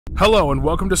Hello and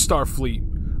welcome to Starfleet.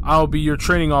 I'll be your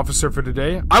training officer for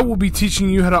today. I will be teaching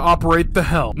you how to operate the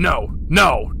helm.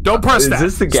 No, don't press that. Is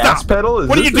this the gas pedal?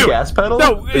 What are you doing? Gas pedal?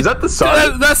 No, is that the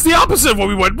sun? That's the opposite of what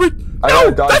we went. No,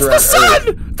 that's the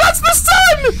sun! That's the sun!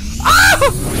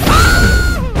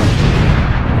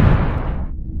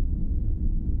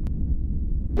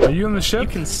 Are you on the ship? You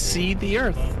can see the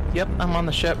Earth. Yep, I'm on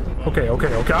the ship. Okay.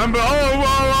 I'm.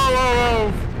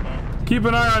 Oh! Keep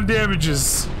an eye on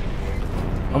damages.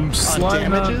 I'm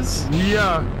sliding on damages?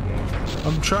 Yeah.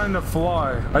 I'm trying to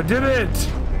fly. I did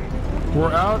it!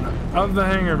 We're out of the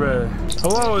hangar bay.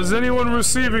 Hello, is anyone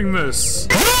receiving this?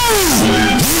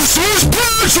 This is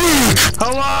Patrick!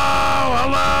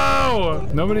 Hello!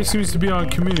 Nobody seems to be on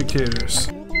communicators.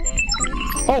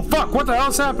 Oh fuck, what the hell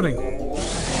is happening?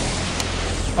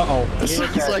 Uh-oh. This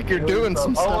looks like you're doing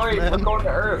some stuff, man. We're going to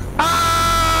Earth. Ah!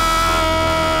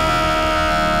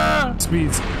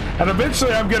 Speeds. And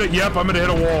eventually I'm gonna hit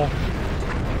a wall.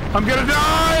 I'm gonna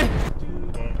die!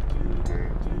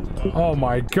 Oh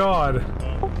my god.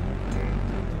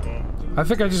 I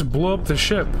think I just blew up the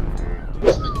ship. I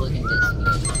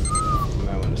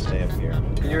want to stay up here.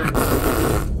 You're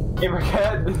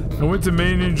GamerCAT. I went to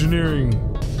main engineering.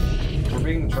 We're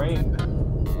being trained.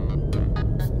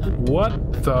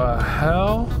 What the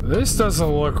hell? This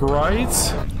doesn't look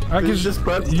right. I can just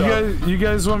you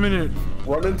guys want me to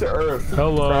run into Earth.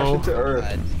 Hello. Crash into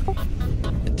Earth.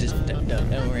 Just don't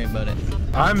worry about it.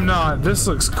 I'm not. This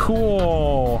looks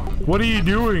cool. What are you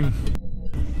doing?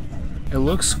 It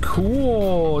looks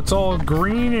cool. It's all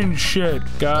green and shit,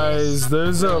 guys.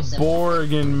 There's a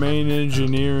Borg in main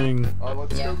engineering.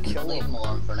 Let's go kill leave him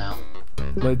alone for now.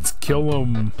 Let's kill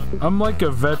him. I'm like a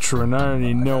veteran. I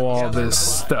already know all this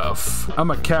stuff. I'm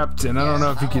a captain. I don't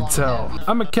know if you can tell.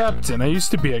 I'm a captain. I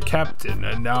used to be a captain,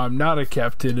 and now I'm not a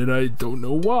captain, and I don't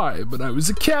know why, but I was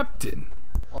a captain.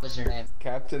 What was your name?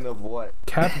 Captain of what?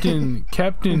 Captain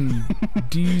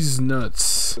D's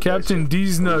Nuts. Captain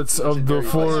D's Nuts of the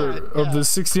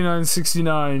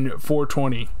 6969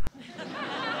 420.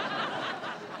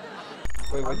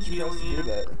 Wait, why did you guys do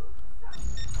that?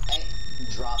 Hey,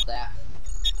 drop that.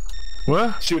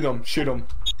 What? Shoot him.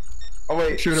 Oh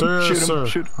wait, Shoot Sir,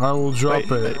 him. I will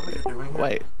drop it.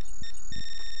 Wait.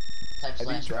 Type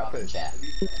 / drop in chat.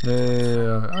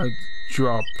 Yeah, I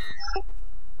drop.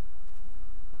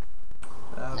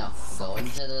 No, go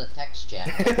into the text chat.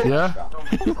 Yeah?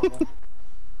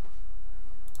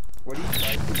 What do you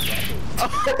like?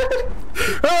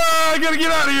 Ah, I gotta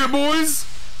get out of here, boys!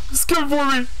 It's coming for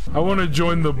me! I want to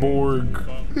join the Borg.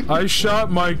 I shot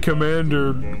my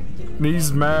commander. And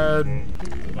he's mad.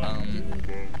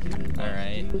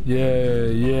 Alright.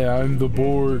 Yeah, I'm the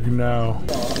Borg now.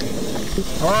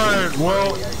 Alright,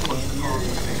 well,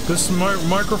 this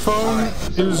microphone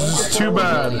is just too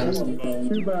bad.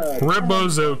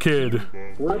 Rebozo kid.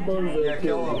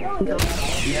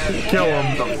 Kill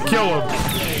him.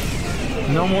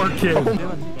 No more kid.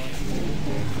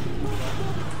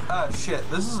 Shit,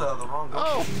 this is the wrong guy.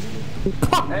 Oh!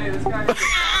 Hey, this guy.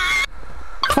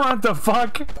 What the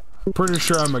fuck? Pretty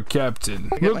sure I'm a captain.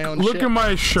 Look at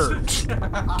my shirt.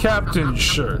 Captain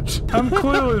shirt. I'm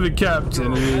clearly the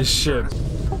captain of this ship.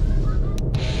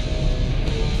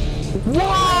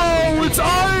 Whoa! It's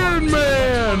Iron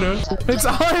Man! It's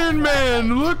Iron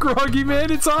Man! Look, Ruggy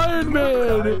Man, it's Iron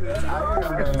Man!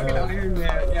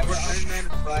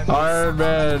 Iron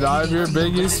Man, I'm your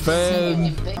biggest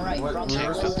fan.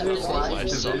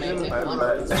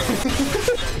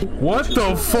 What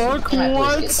the fuck?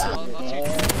 What?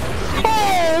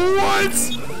 Oh, what?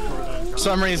 For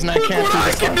some reason I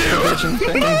can't do the vision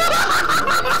thing.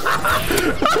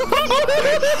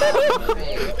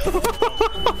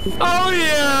 Oh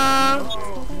yeah!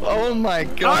 Oh my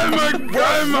god.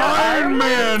 I'm Iron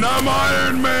Man! I'm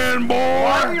Iron Man,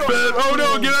 boy! Oh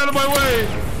no, get out of my way!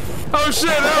 Oh shit,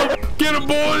 help! Get him,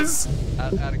 boys!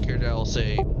 Out of character, I'll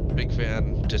say big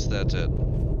fan, just that's it.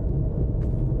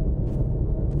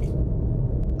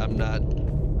 I'm not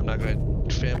going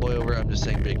to fanboy over, I'm just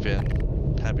saying big fan.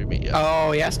 Happy to meet you.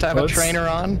 Oh, he has to have a trainer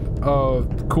on? Oh,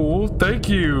 cool. Thank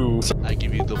you. I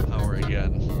give you the power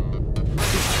again.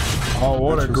 Oh,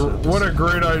 what a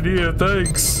great idea.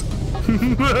 Thanks.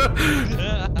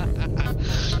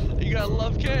 You gotta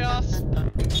love chaos.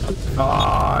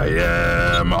 I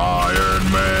am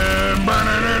Iron Man.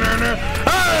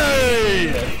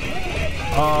 Hey!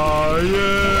 I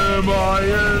am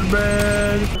Iron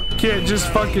Man. Can't just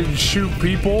fucking shoot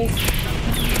people.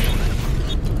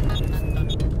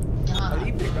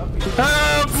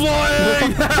 Help,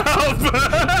 flying! Help!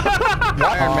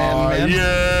 Iron Man, man. I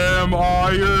am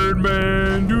Iron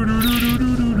Man.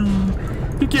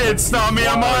 You can't stop me.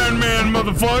 I'm Iron Man,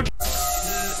 motherfucker.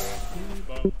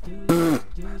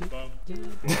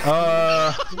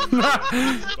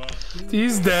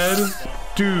 He's dead.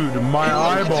 Dude, my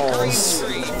eyeballs.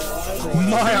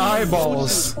 My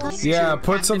eyeballs. Yeah,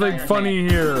 put something funny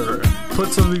here. Put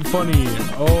something funny.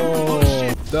 Oh.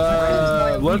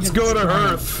 Let's go to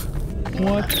Earth.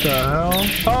 What the hell?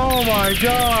 Oh my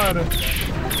god.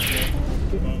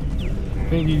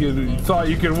 Think you thought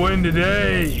you could win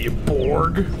today, you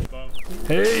Borg.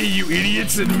 Hey, you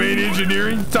idiots in main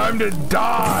engineering, time to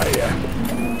die!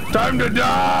 Time to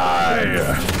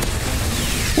die!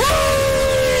 Woo!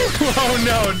 Oh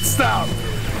no, stop!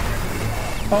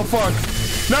 Oh fuck.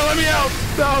 Now let me out!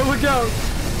 No, look out!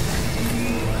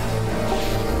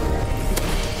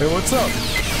 Hey, what's up?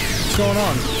 What's going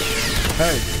on?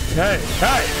 Hey, hey,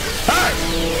 hey, hey!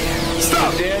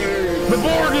 Stop! The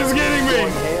Borg is getting me!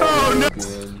 Oh no!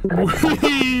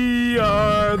 We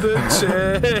are the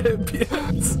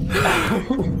champions!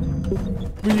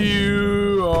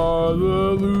 You are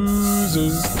the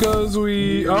losers, cause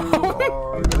we are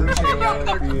the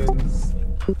champions.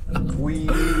 We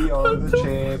are the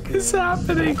champions. What's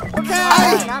happening? Okay!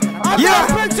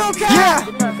 Yeah! It's okay! Yeah!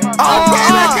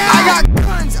 I got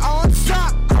guns on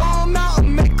stock! Call them out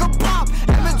and make them pop!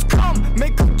 Evans come,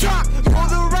 make them drop! Pull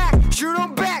the rack, shoot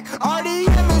them back!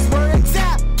 RDM is where it's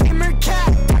at!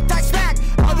 GamerCAT, that smack!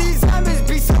 All these Emmys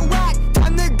be so whack!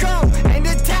 Time to go and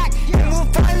attack! And we'll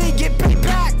finally get paid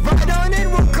back! Right on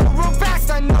in, we'll go real fast!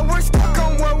 I know we're stuck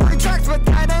on where we're tracks, but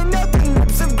that ain't nothing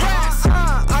but some grass!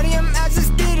 RDM as it's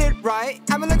needed, right?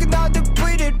 I'm looking all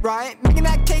depleted, right? Making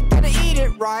that cake, gotta eat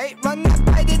it, right? Run that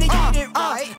fight and eat it, right?